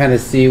you can kind of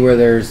see where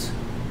there's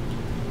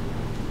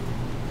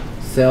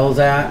cells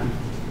at.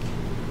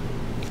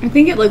 I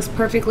think it looks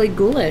perfectly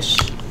ghoulish.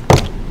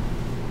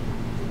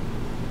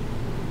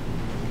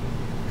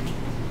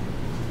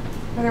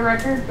 For the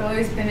record,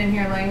 Billy's been in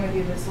here laying with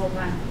you this whole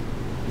time.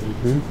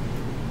 Mm-hmm.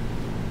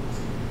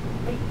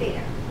 Right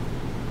there.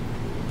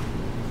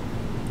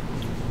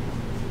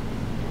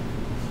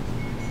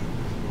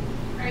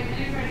 Alright,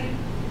 minute ready.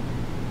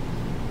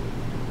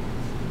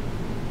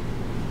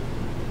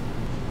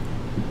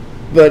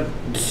 But,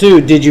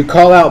 Sue, did you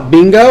call out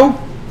bingo?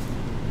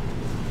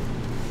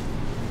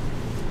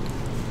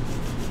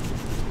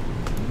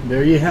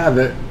 There you have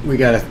it. We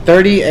got a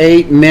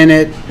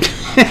 38-minute...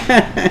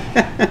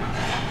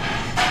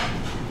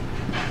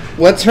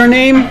 What's her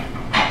name?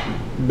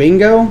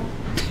 Bingo?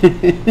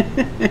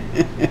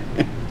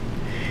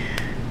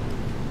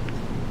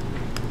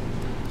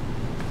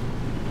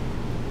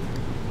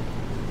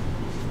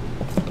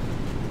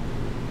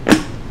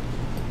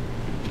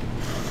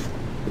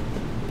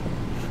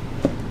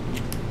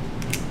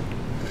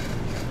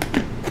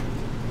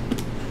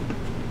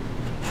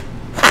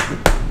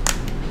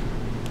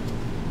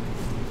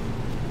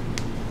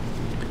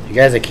 You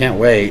guys, I can't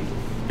wait.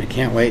 I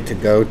can't wait to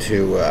go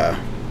to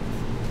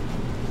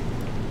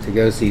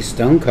go see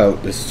Stone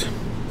Coat this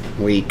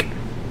week.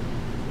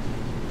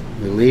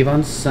 We leave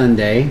on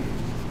Sunday.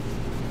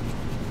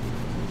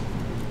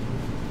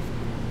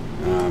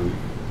 I'm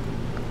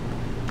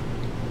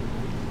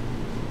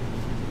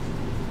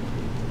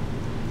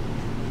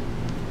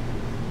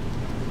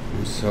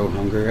so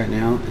hungry right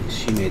now, and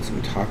she made some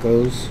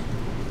tacos.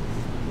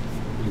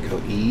 I'm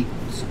gonna go eat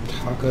some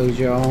tacos,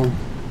 y'all.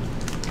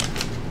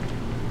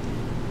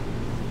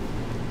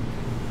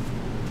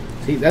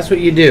 See, that's what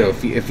you do.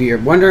 If you're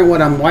wondering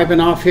what I'm wiping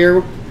off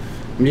here,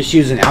 I'm just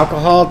using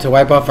alcohol to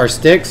wipe off our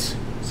sticks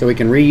so we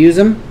can reuse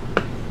them.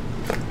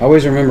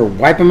 Always remember,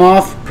 wipe them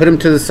off, put them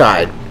to the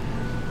side.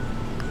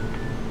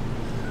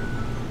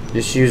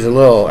 Just use a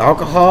little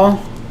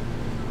alcohol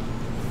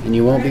and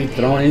you won't be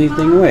throwing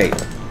anything away.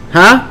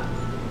 Huh?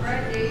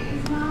 Fred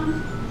Davies'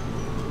 mom?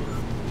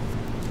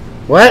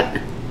 What?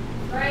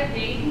 Fred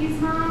Davies'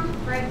 mom?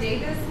 Fred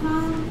Davis'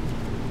 mom?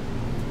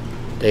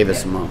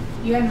 Davis' mom.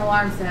 You had an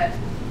alarm set.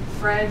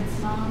 Fred's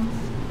mom?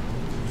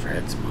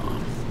 Fred's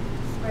mom.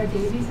 Fred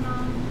Davies'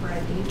 mom?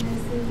 Fred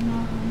Davis'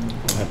 mom?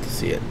 We'll have to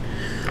see it.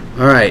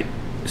 Alright.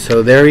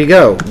 So there you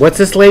go. What's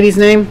this lady's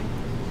name?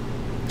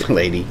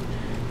 Lady.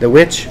 The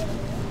witch?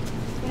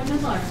 Bette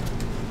Midler.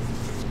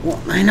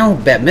 Well, I know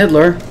Bette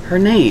Midler. Her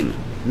name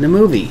in the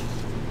movie.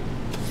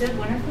 Is it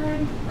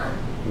Winifred?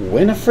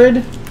 Winifred?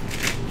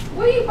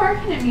 What are you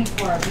barking at me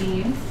for,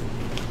 Beans?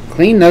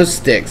 Clean those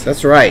sticks.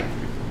 That's right.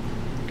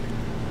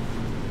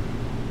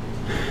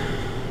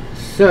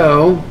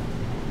 So,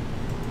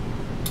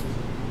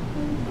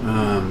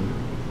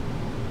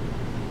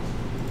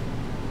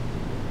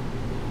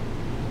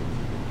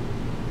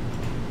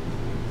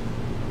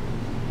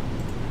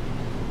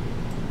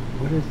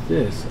 what is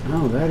this?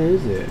 Oh, that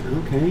is it.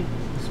 Okay,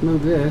 let's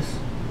move this.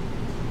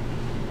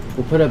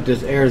 We'll put up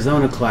this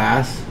Arizona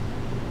class.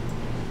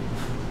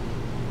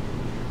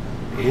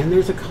 And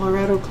there's a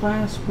Colorado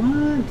class?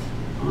 What?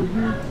 On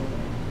here?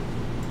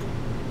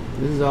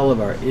 This is all of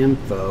our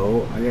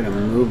info. I gotta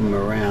move them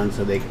around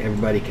so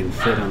everybody can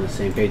fit on the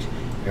same page.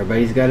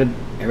 Everybody's gotta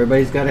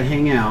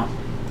hang out.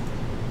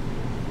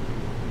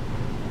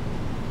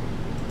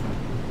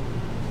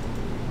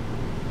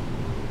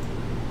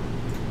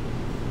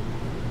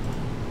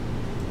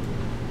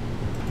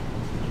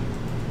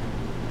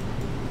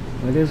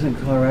 Why doesn't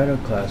Colorado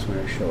class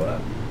winner show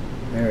up?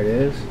 There it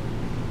is.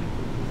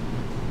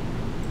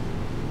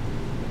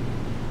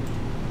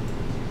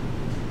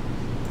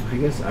 I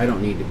guess I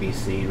don't need to be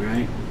seen,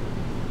 right?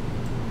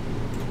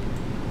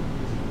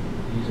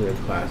 These are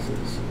the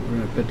classes. We're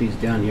going to put these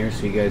down here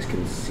so you guys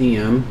can see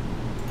them.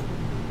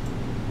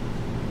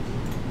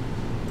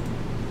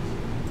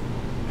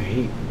 I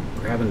hate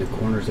grabbing the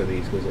corners of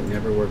these because it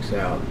never works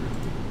out.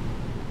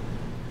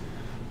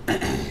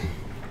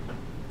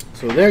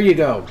 So there you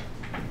go.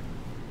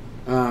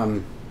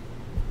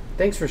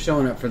 Thanks for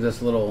showing up for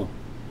this little...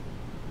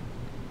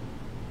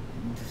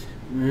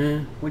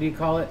 what do you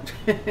call it?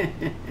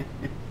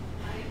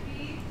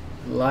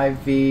 Live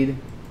feed.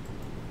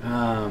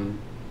 I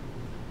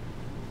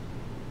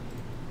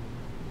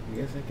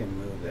guess I can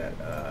move that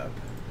up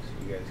so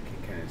you guys can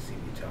kind of see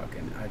me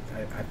talking. I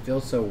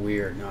feel so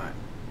weird not.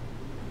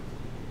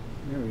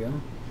 There we go.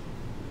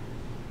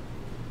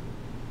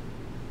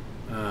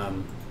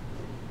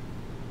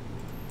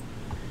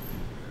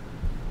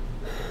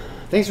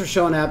 Thanks for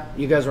showing up.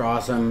 You guys are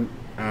awesome.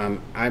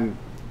 I'm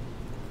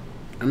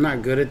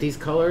not good at these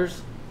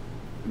colors.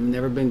 I've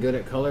never been good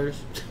at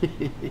colors.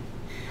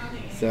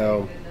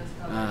 So,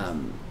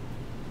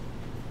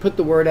 put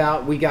the word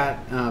out. We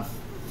got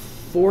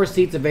 4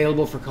 seats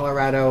available for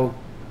Colorado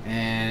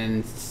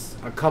and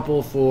a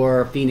couple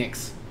for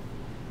Phoenix.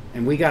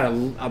 And we got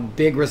a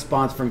big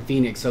response from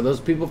Phoenix. So those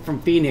people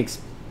from Phoenix,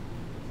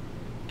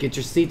 get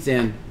your seats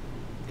in.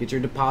 Get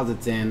your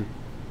deposits in.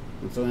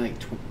 It's only like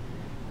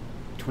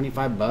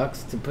 25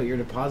 bucks to put your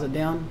deposit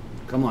down.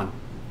 Come on.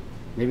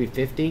 Maybe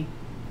 50?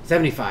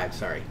 75,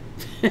 sorry.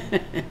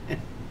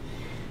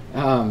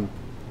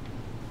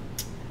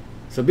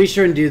 So be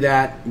sure and do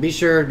that. Be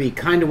sure to be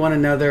kind to one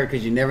another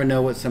because you never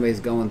know what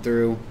somebody's going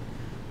through.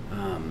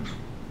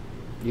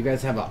 You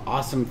guys have an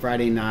awesome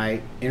Friday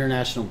night.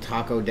 International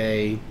Taco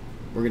Day.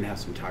 We're going to have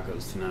some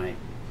tacos tonight.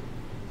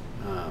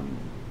 And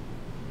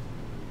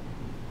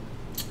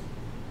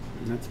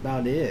that's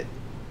about it.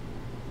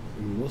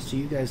 And we'll see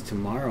you guys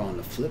tomorrow on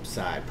the flip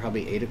side.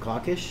 Probably 8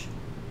 o'clock-ish,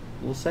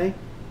 we'll say.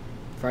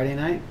 Friday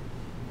night.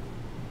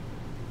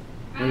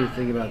 What do you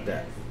think about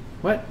that?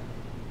 What?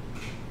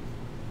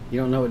 You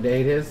don't know what day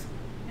it is?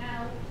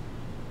 No.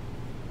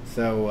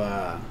 So,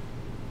 I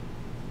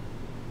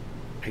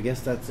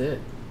guess that's it.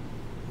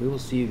 We will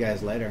see you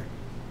guys later.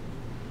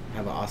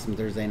 Have an awesome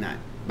Thursday night.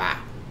 Bye.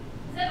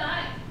 Bye.